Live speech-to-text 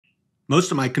Most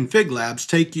of my config labs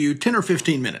take you 10 or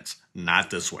 15 minutes. Not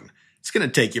this one. It's going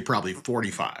to take you probably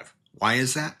 45. Why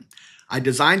is that? I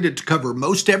designed it to cover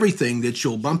most everything that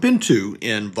you'll bump into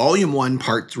in Volume 1,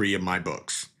 Part 3 of my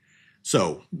books.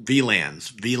 So,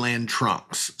 VLANs, VLAN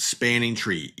trunks, spanning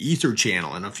tree,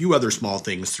 EtherChannel, and a few other small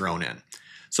things thrown in.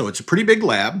 So it's a pretty big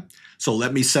lab. So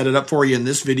let me set it up for you in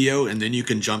this video, and then you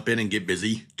can jump in and get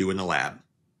busy doing the lab.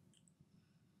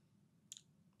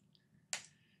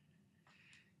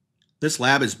 This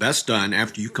lab is best done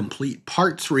after you complete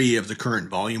Part 3 of the current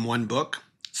Volume 1 book.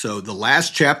 So the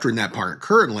last chapter in that part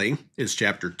currently is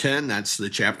Chapter 10. That's the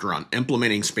chapter on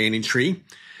implementing spanning tree.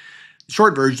 The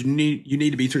short version, you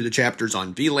need to be through the chapters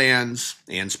on VLANs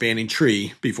and spanning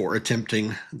tree before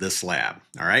attempting this lab.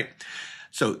 All right.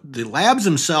 So the labs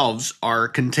themselves are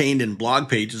contained in blog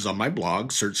pages on my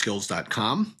blog,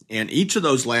 searchskills.com, and each of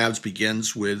those labs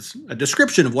begins with a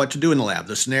description of what to do in the lab,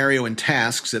 the scenario and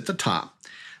tasks at the top.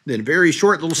 Then a very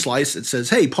short little slice that says,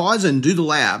 hey, pause and do the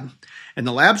lab. And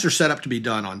the labs are set up to be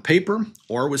done on paper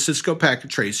or with Cisco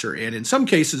Packet Tracer, and in some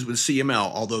cases with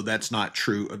CML, although that's not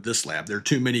true of this lab. There are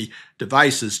too many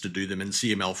devices to do them in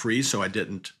CML free, so I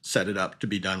didn't set it up to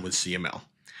be done with CML.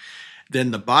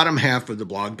 Then the bottom half of the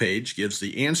blog page gives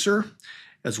the answer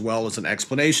as well as an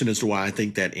explanation as to why I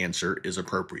think that answer is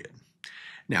appropriate.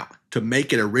 Now, to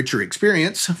make it a richer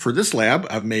experience for this lab,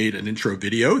 I've made an intro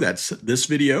video, that's this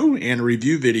video, and a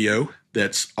review video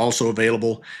that's also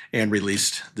available and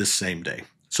released this same day.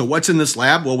 So what's in this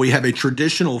lab? Well, we have a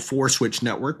traditional 4-switch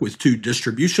network with 2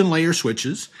 distribution layer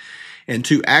switches and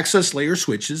 2 access layer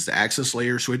switches. The access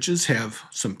layer switches have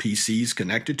some PCs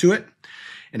connected to it,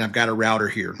 and I've got a router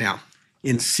here. Now,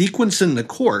 in sequencing the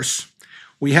course,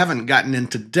 we haven't gotten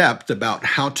into depth about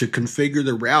how to configure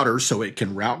the router so it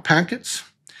can route packets.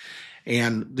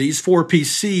 And these 4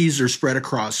 PCs are spread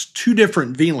across 2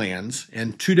 different VLANs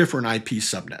and 2 different IP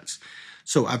subnets.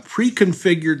 So I've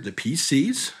pre-configured the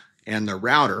PCs and the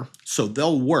router so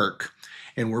they'll work.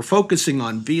 And we're focusing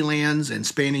on VLANs and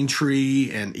spanning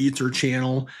tree and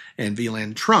EtherChannel and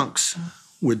VLAN trunks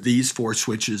with these 4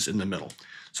 switches in the middle.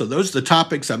 So those are the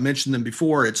topics. I mentioned them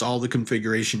before. It's all the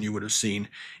configuration you would have seen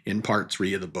in Part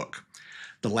 3 of the book.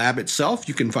 The lab itself,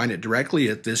 you can find it directly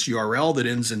at this URL that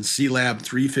ends in CLab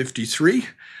 353.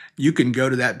 You can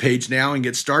go to that page now and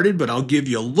get started, but I'll give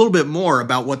you a little bit more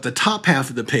about what the top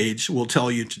half of the page will tell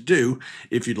you to do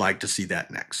if you'd like to see that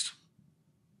next.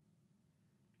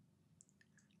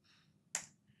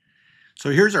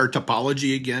 So here's our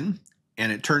topology again,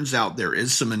 and it turns out there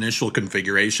is some initial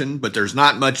configuration, but there's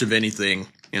not much of anything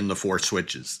in the 4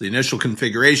 switches. The initial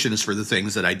configuration is for the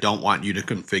things that I don't want you to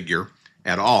configure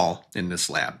at all in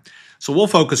this lab. So we'll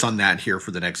focus on that here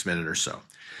for the next minute or so.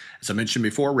 As I mentioned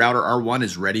before, router R1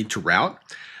 is ready to route.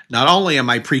 Not only am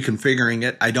I pre-configuring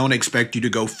it, I don't expect you to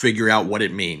go figure out what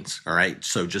it means, all right?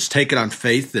 So just take it on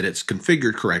faith that it's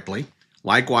configured correctly.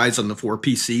 Likewise, on the 4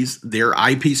 PCs, their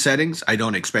IP settings, I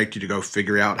don't expect you to go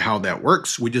figure out how that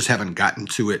works. We just haven't gotten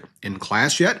to it in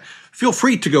class yet. Feel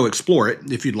free to go explore it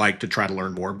if you'd like to try to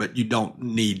learn more, but you don't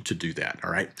need to do that,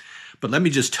 all right? But let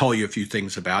me just tell you a few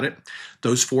things about it.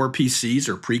 Those 4 PCs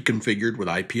are pre-configured with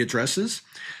IP addresses.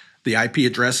 The IP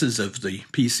addresses of the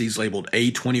PCs labeled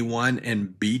A21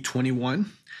 and B21.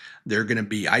 They're going to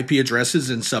be IP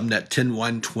addresses in subnet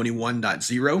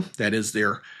 10.1.21.0. That is,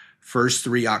 their first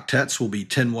 3 octets will be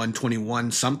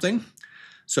 10.1.21 something.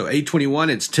 So A21,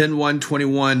 it's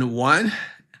 10.1.21.1.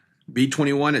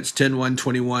 B21, it's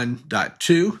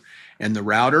 10.1.21.2. And the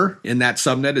router in that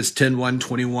subnet is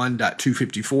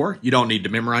 10.1.21.254. You don't need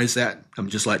to memorize that. I'm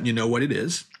just letting you know what it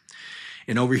is.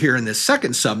 And over here in this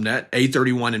second subnet,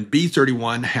 A31 and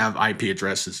B31 have IP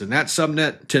addresses. In that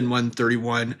subnet,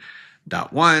 10.1.31.1,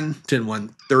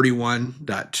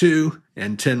 10.1.31.2,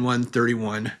 and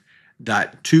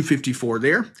 10.1.31.254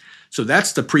 there. So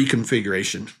that's the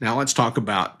pre-configuration. Now let's talk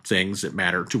about things that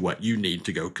matter to what you need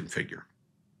to go configure.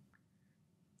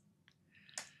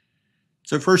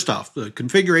 So first off, the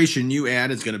configuration you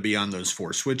add is going to be on those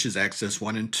 4 switches, access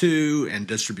 1 and 2, and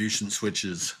distribution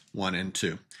switches 1 and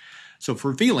 2. So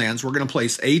for VLANs, we're going to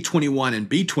place A21 and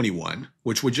B21,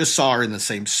 which we just saw are in the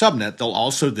same subnet. They'll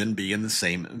also then be in the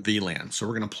same VLAN. So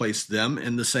we're going to place them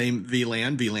in the same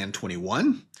VLAN, VLAN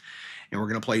 21. And we're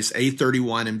going to place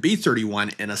A31 and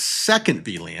B31 in a second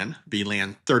VLAN,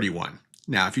 VLAN 31.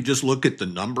 Now, if you just look at the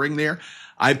numbering there,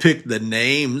 I picked the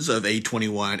names of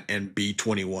A21 and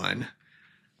B21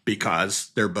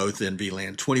 because they're both in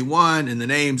VLAN 21, and the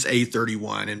name's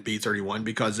A31 and B31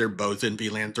 because they're both in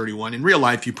VLAN 31. In real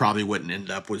life, you probably wouldn't end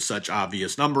up with such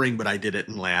obvious numbering, but I did it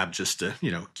in lab just to,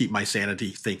 keep my sanity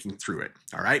thinking through it,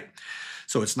 all right?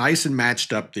 So it's nice and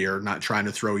matched up there, not trying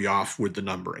to throw you off with the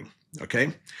numbering.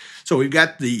 Okay, so we've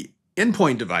got the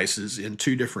endpoint devices in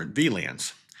two different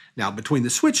VLANs. Now, between the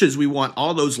switches, we want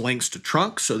all those links to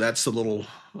trunk, so that's the little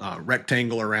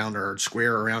rectangle around or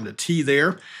square around a T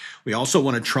there. We also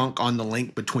want a trunk on the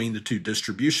link between the two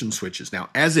distribution switches. Now,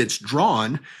 as it's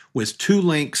drawn with two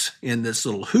links in this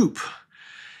little hoop,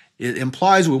 it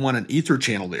implies we want an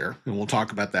EtherChannel there, and we'll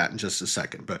talk about that in just a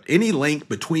second. But any link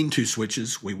between two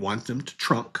switches, we want them to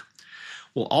trunk.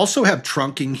 We'll also have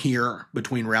trunking here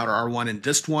between router R1 and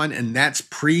dist1, and that's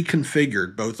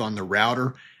pre-configured both on the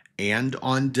router and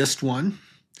on dist1.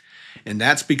 And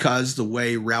that's because the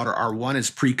way router R1 is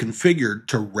pre-configured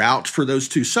to route for those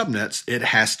two subnets, it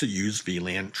has to use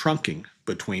VLAN trunking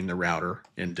between the router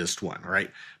and dist1, all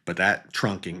right? But that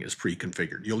trunking is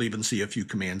pre-configured. You'll even see a few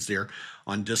commands there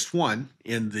on dist1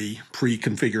 in the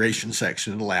pre-configuration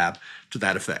section of the lab to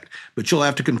that effect. But you'll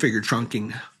have to configure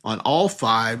trunking on all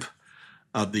 5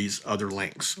 of these other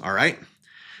links, all right?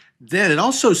 Then it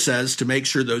also says to make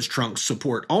sure those trunks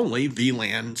support only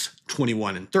VLANs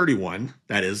 21 and 31,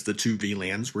 that is the 2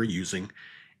 VLANs we're using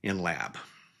in lab.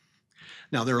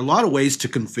 Now, there are a lot of ways to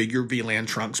configure VLAN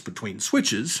trunks between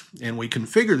switches, and we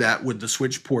configure that with the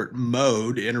switch port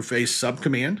mode interface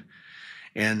subcommand.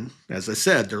 And as I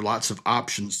said, there are lots of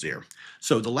options there.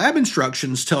 So the lab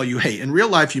instructions tell you, hey, in real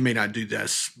life you may not do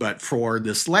this, but for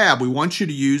this lab, we want you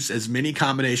to use as many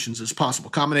combinations as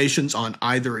possible. Combinations on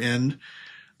either end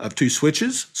of 2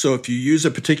 switches. So if you use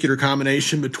a particular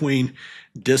combination between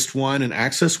dist1 and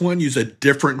access1, use a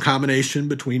different combination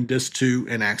between dist2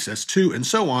 and access2, and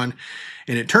so on.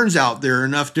 And it turns out there are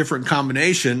enough different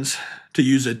combinations to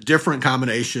use a different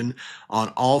combination on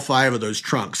all 5 of those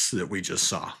trunks that we just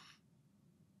saw.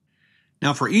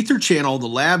 Now for EtherChannel, the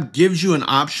lab gives you an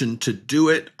option to do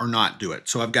it or not do it.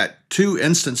 So I've got 2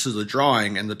 instances of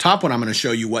drawing, and the top one I'm going to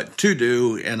show you what to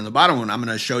do, and in the bottom one I'm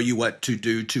going to show you what to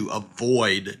do to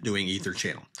avoid doing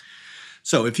EtherChannel.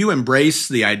 So if you embrace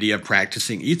the idea of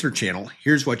practicing EtherChannel,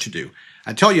 here's what you do.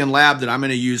 I tell you in lab that I'm going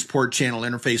to use port channel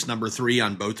interface number 3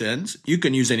 on both ends. You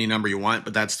can use any number you want,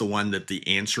 but that's the one that the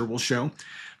answer will show.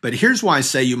 But here's why I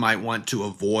say you might want to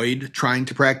avoid trying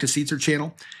to practice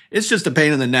EtherChannel. It's just a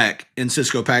pain in the neck in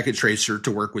Cisco Packet Tracer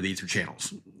to work with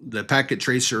EtherChannels. The Packet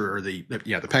Tracer or the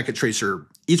Packet Tracer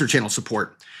EtherChannel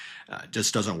support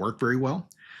just doesn't work very well.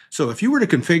 So if you were to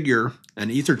configure an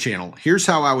EtherChannel, here's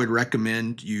how I would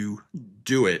recommend you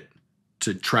do it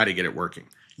to try to get it working.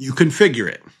 You configure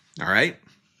it, all right?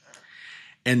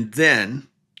 And then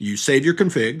you save your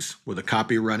configs with a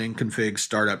copy running config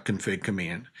startup config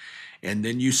command. And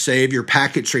then you save your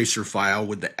packet tracer file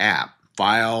with the app,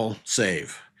 file,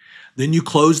 save. Then you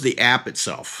close the app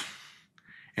itself.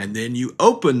 And then you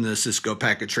open the Cisco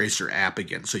Packet Tracer app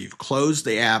again. So you've closed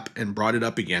the app and brought it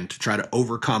up again to try to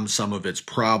overcome some of its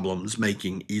problems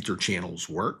making EtherChannels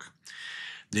work.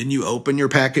 Then you open your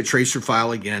Packet Tracer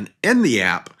file again in the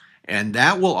app, and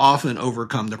that will often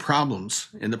overcome the problems.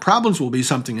 And the problems will be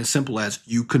something as simple as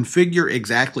you configure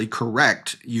exactly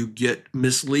correct, you get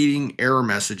misleading error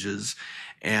messages,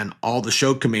 and all the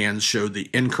show commands show the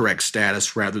incorrect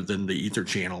status rather than the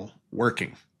EtherChannel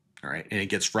working. All right, and it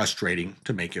gets frustrating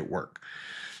to make it work.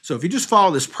 So if you just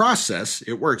follow this process,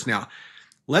 it works. Now,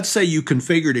 let's say you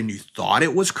configured and you thought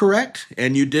it was correct,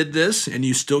 and you did this, and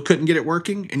you still couldn't get it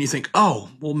working, and you think,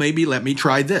 oh, well, maybe let me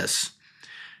try this.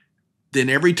 Then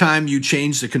every time you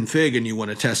change the config and you want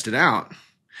to test it out,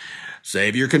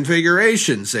 save your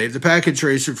configuration, save the packet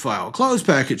tracer file, close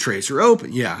packet tracer,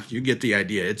 open. Yeah, you get the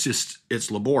idea. It's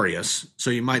laborious.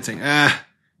 So you might think,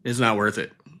 it's not worth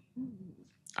it.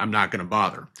 I'm not going to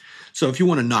bother. So if you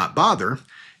want to not bother,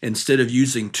 instead of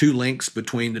using 2 links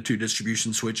between the 2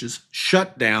 distribution switches,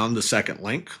 shut down the second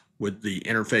link with the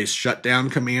interface shutdown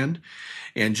command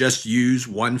and just use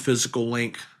 1 physical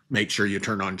link. Make sure you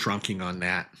turn on trunking on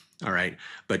that. All right,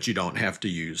 but you don't have to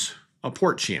use a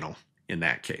port channel in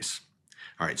that case.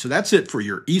 All right, so that's it for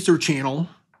your EtherChannel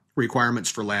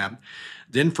requirements for lab.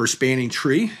 Then for spanning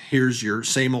tree, here's your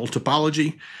same old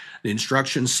topology. The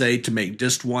instructions say to make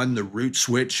dist1 the root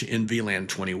switch in VLAN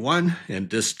 21 and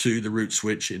dist2 the root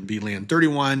switch in VLAN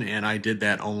 31, and I did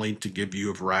that only to give you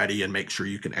a variety and make sure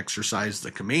you can exercise the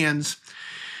commands.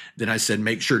 Then I said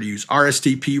make sure to use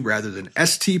RSTP rather than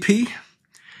STP.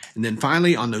 And then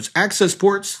finally, on those access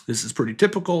ports, this is pretty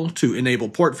typical, to enable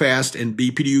port fast and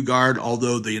BPDU guard,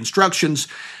 although the instructions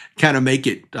kind of make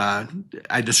it,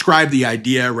 I describe the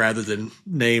idea rather than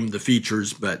name the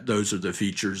features, but those are the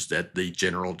features that the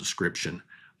general description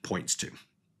points to.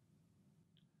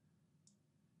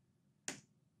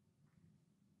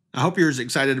 I hope you're as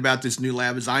excited about this new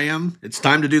lab as I am. It's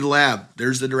time to do the lab.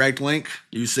 There's the direct link.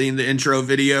 You've seen the intro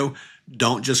video.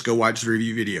 Don't just go watch the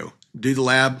review video. Do the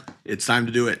lab. It's time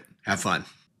to do it. Have fun.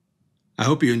 I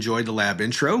hope you enjoyed the lab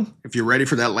intro. If you're ready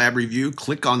for that lab review,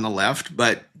 click on the left,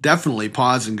 but definitely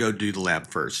pause and go do the lab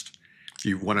first. If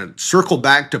you want to circle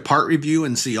back to part review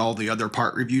and see all the other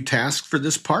part review tasks for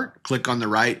this part, click on the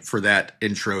right for that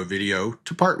intro video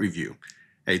to part review.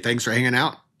 Hey, thanks for hanging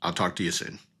out. I'll talk to you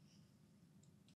soon.